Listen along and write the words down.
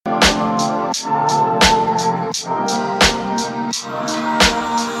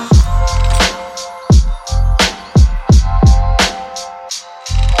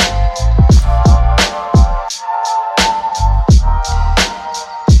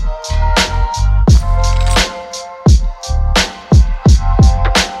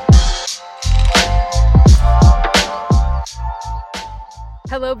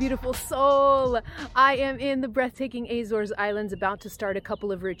beautiful soul. I am in the breathtaking Azores Islands, about to start a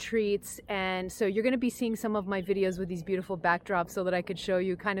couple of retreats, and so you're going to be seeing some of my videos with these beautiful backdrops so that I could show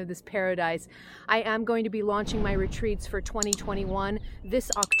you kind of this paradise. I am going to be launching my retreats for 2021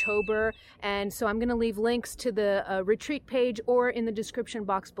 this October, and so I'm going to leave links to the retreat page or in the description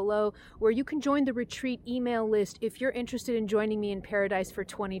box below where you can join the retreat email list if you're interested in joining me in paradise for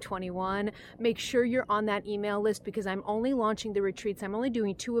 2021. Make sure you're on that email list because I'm only launching the retreats. I'm only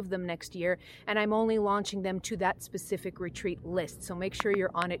doing 2 of them next year, and I'm only launching them to that specific retreat list. So make sure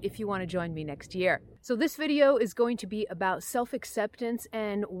you're on it if you want to join me next year. So this video is going to be about self-acceptance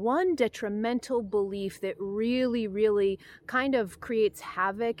and one detrimental belief that really kind of creates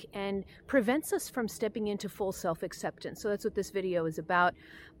havoc and prevents us from stepping into full self-acceptance. So that's what this video is about.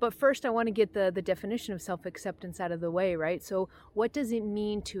 But first I want to get the definition of self-acceptance out of the way, right? So what does it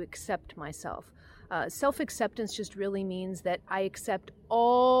mean to accept myself? Self-acceptance just really means that I accept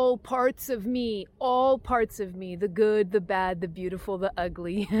all parts of me, the good, the bad, the beautiful, the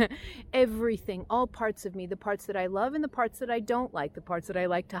ugly, everything, all parts of me, the parts that I love and the parts that I don't like, the parts that I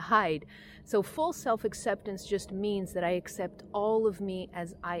like to hide. So full self-acceptance just means that I accept all of me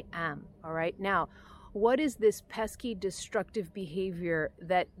as I am, all right? Now, what is this pesky, destructive behavior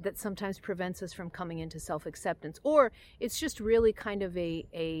that sometimes prevents us from coming into self-acceptance? Or it's just really kind of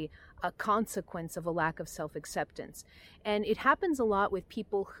a consequence of a lack of self-acceptance. And it happens a lot with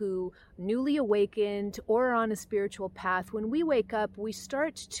people who newly awakened or are on a spiritual path. When we wake up, we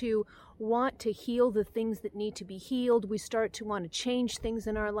start to want to heal the things that need to be healed. We start to want to change things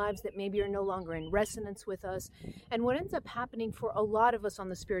in our lives that maybe are no longer in resonance with us. And what ends up happening for a lot of us on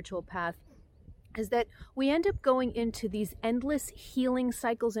the spiritual path is that we end up going into these endless healing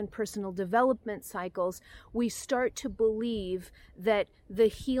cycles and personal development cycles. We start to believe that the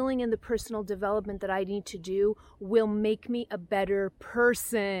healing and the personal development that I need to do will make me a better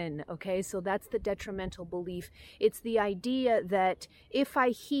person, okay? So that's the detrimental belief. It's the idea that if I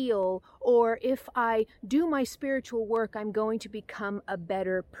heal or if I do my spiritual work, I'm going to become a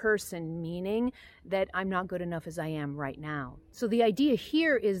better person, meaning that I'm not good enough as I am right now. So the idea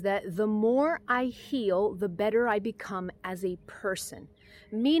here is that the more I heal, the better I become as a person,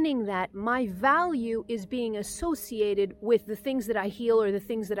 meaning that my value is being associated with the things that I heal or the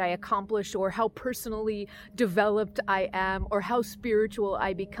things that I accomplish or how personally developed I am or how spiritual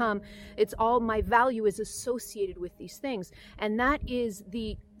I become. It's all, my value is associated with these things. And that is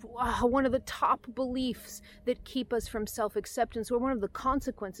one of the top beliefs that keep us from self-acceptance, or one of the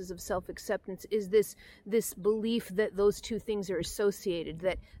consequences of self-acceptance is this belief that those two things are associated,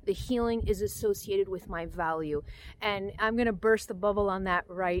 that the healing is associated with my value. And I'm going to burst the bubble on that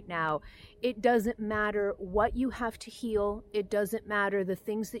right now. It doesn't matter what you have to heal. It doesn't matter the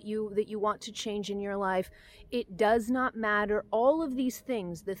things that you want to change in your life. It does not matter. All of these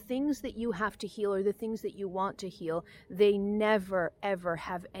things, the things that you have to heal or the things that you want to heal, they never ever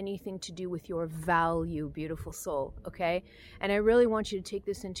have anything to do with your value, beautiful soul, okay? And I really want you to take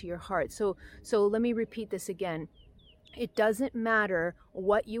this into your heart. So let me repeat this again. It doesn't matter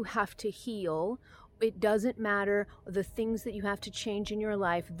what you have to heal. It doesn't matter the things that you have to change in your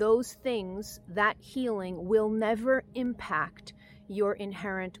life. Those things, that healing will never impact your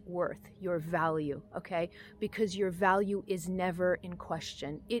inherent worth, your value, okay? Because your value is never in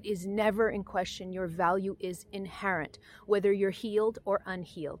question. It is never in question. Your value is inherent, whether you're healed or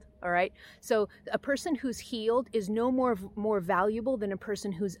unhealed, all right? So a person who's healed is no more valuable than a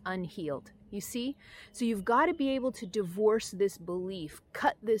person who's unhealed. You see? So you've got to be able to divorce this belief,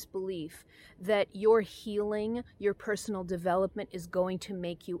 cut this belief that your healing, your personal development is going to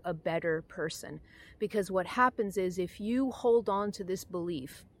make you a better person. Because what happens is if you hold on to this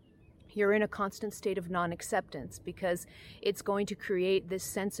belief, you're in a constant state of non-acceptance because it's going to create this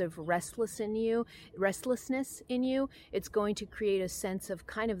sense of restlessness in you. It's going to create a sense of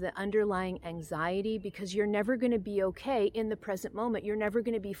kind of the underlying anxiety because you're never going to be okay in the present moment. You're never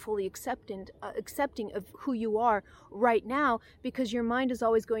going to be fully accepting of who you are right now because your mind is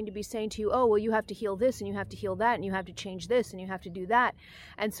always going to be saying to you, oh, well, you have to heal this and you have to heal that and you have to change this and you have to do that.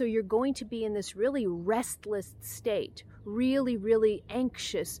 And so you're going to be in this really restless state, really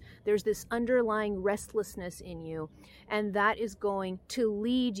anxious. There's this underlying restlessness in you, and that is going to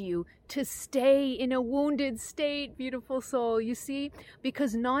lead you to stay in a wounded state, beautiful soul, you see?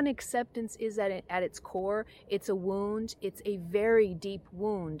 Because non-acceptance is at its core, it's a wound, it's a very deep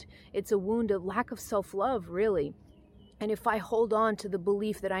wound. It's a wound of lack of self-love, really. And if I hold on to the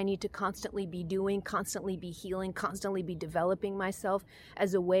belief that I need to constantly be doing, constantly be healing, constantly be developing myself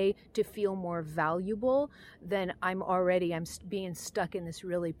as a way to feel more valuable, then I'm being stuck in this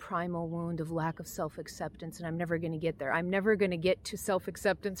really primal wound of lack of self-acceptance, and I'm never going to get there. I'm never going to get to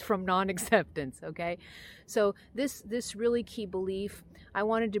self-acceptance from non-acceptance, okay? So this really key belief, I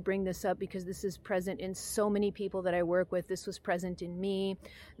wanted to bring this up because this is present in so many people that I work with. This was present in me.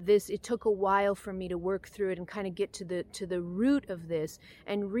 It took a while for me to work through it and kind of get to the root of this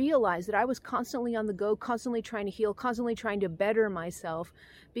and realize that I was constantly on the go, constantly trying to heal, constantly trying to better myself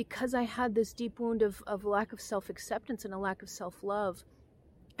because I had this deep wound of lack of self-acceptance and a lack of self-love.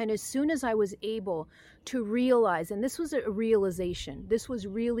 And as soon as I was able to realize, and this was a realization, this was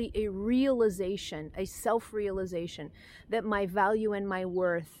really a realization, a self-realization that my value and my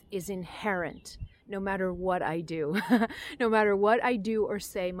worth is inherent no matter what I do. No matter what I do or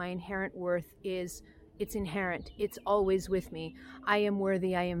say, my inherent worth it's inherent. It's always with me. I am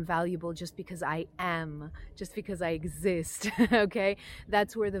worthy. I am valuable just because I am, just because I exist. Okay?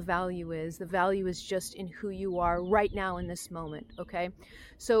 That's where the value is. The value is just in who you are right now in this moment. Okay?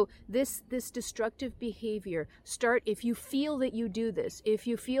 So this destructive behavior, if you feel that you do this, if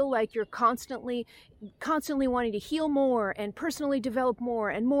you feel like you're constantly wanting to heal more and personally develop more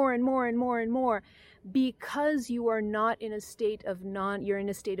and more and more and more and more, because you are not in a state of you're in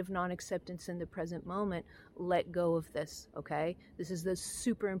a state of non-acceptance in the present moment, let go of this, okay? This is the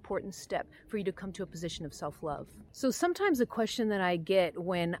super important step for you to come to a position of self-love. So sometimes the question that I get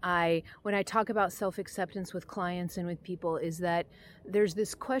when I talk about self-acceptance with clients and with people is that there's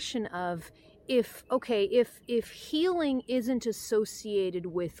this question of if healing isn't associated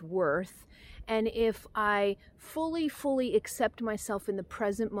with worth, and if I fully accept myself in the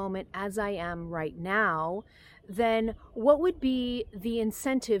present moment as I am right now, then what would be the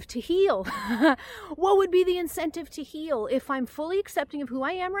incentive to heal? What would be the incentive to heal? If I'm fully accepting of who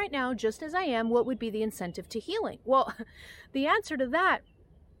I am right now, just as I am, what would be the incentive to healing? Well, the answer to that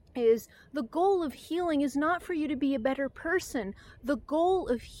is the goal of healing is not for you to be a better person. The goal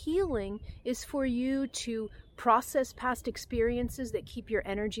of healing is for you to process past experiences that keep your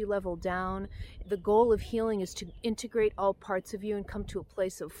energy level down. The goal of healing is to integrate all parts of you and come to a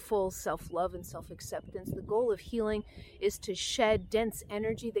place of full self-love and self-acceptance. The goal of healing is to shed dense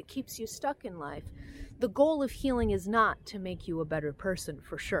energy that keeps you stuck in life. The goal of healing is not to make you a better person,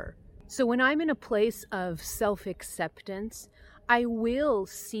 for sure. So when I'm in a place of self-acceptance, I will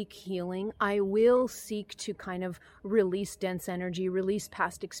seek healing. I will seek to kind of release dense energy, release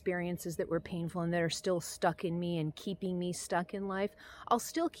past experiences that were painful and that are still stuck in me and keeping me stuck in life. I'll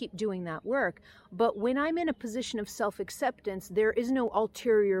still keep doing that work. But when I'm in a position of self-acceptance, there is no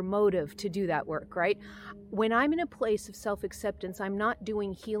ulterior motive to do that work, right? When I'm in a place of self-acceptance, I'm not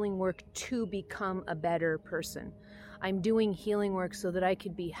doing healing work to become a better person. I'm doing healing work so that I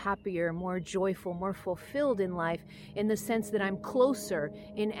could be happier, more joyful, more fulfilled in life, in the sense that I'm closer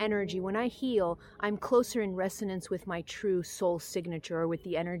in energy. When I heal, I'm closer in resonance with my true soul signature, or with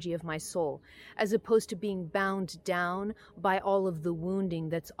the energy of my soul, as opposed to being bound down by all of the wounding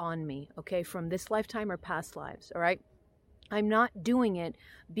that's on me, okay, from this lifetime or past lives, all right? I'm not doing it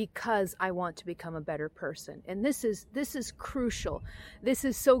because I want to become a better person. And this is crucial. This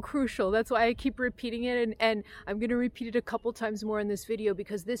is so crucial. That's why I keep repeating it, and I'm going to repeat it a couple times more in this video,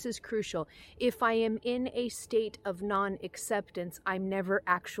 because this is crucial. If I am in a state of non-acceptance, I'm never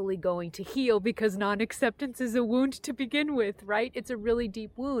actually going to heal, because non-acceptance is a wound to begin with, right? It's a really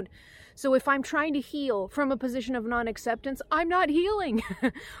deep wound. So if I'm trying to heal from a position of non-acceptance, I'm not healing.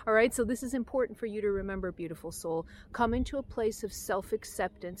 All right, so this is important for you to remember, beautiful soul. Come into a place of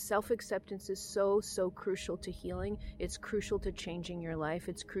self-acceptance. Self-acceptance is so crucial to healing. It's crucial to changing your life.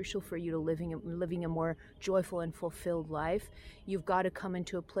 It's crucial for you to living a more joyful and fulfilled life. You've got to come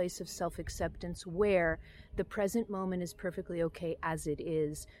into a place of self-acceptance where the present moment is perfectly okay as it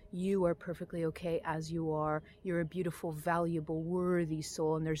is. You are perfectly okay as you are. You're a beautiful, valuable, worthy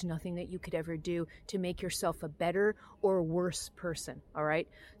soul, and there's nothing that you could ever do to make yourself a better or worse person, all right?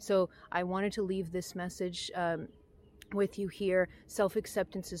 So I wanted to leave this message with you here.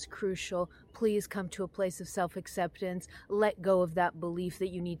 Self-acceptance is crucial. Please come to a place of self-acceptance. Let go of that belief that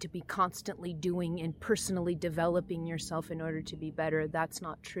you need to be constantly doing and personally developing yourself in order to be better. That's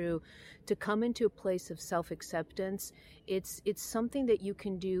not true. To come into a place of self-acceptance, it's something that you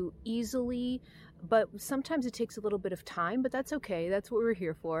can do easily, but sometimes it takes a little bit of time, but that's okay. That's what we're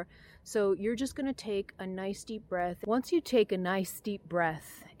here for. So you're just going to take a nice deep breath. Once you take a nice deep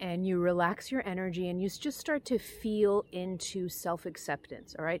breath and you relax your energy and you just start to feel into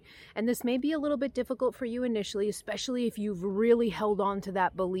self-acceptance, all right? And this may be a little bit difficult for you initially, especially if you've really held on to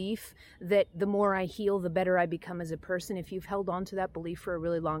that belief that the more I heal, the better I become as a person. If you've held on to that belief for a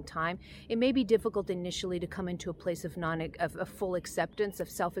really long time, it may be difficult initially to come into a place of full acceptance, of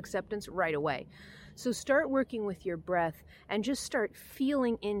self-acceptance right away. So start working with your breath and just start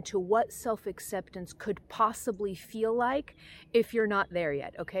feeling into what self-acceptance could possibly feel like if you're not there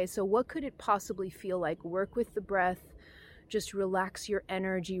yet, okay? So what could it possibly feel like? Work with the breath. Just relax your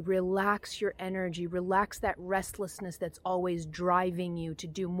energy, relax that restlessness that's always driving you to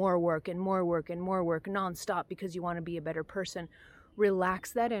do more work and more work and more work nonstop because you want to be a better person.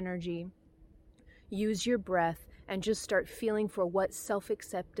 Relax that energy, use your breath, and just start feeling for what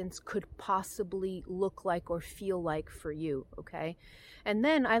self-acceptance could possibly look like or feel like for you, okay? And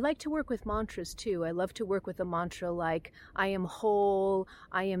then I like to work with mantras too. I love to work with a mantra like, I am whole,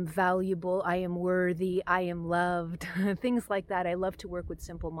 I am valuable, I am worthy, I am loved, things like that. I love to work with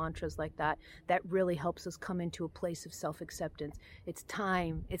simple mantras like that. That really helps us come into a place of self-acceptance. It's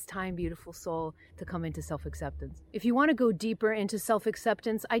time, beautiful soul, to come into self-acceptance. If you want to go deeper into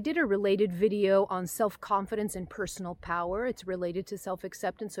self-acceptance, I did a related video on self-confidence and personal power. It's related to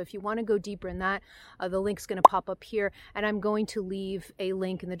self-acceptance. So if you want to go deeper in that, the link's going to pop up here, and I'm going to leave a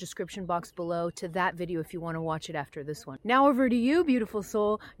link in the description box below to that video if you want to watch it after this one. Now over to you, beautiful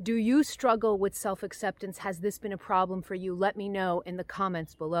soul. Do you struggle with self-acceptance? Has this been a problem for you? Let me know in the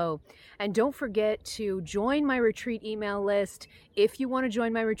comments below. And don't forget to join my retreat email list. If you want to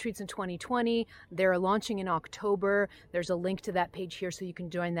join my retreats in 2020, they're launching in October. There's a link to that page here so you can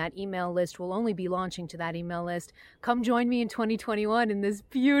join that email list. We'll only be launching to that email list. Come join me in 2021 in this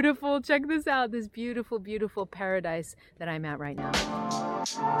beautiful, check this out, this beautiful, beautiful paradise that I'm at right now.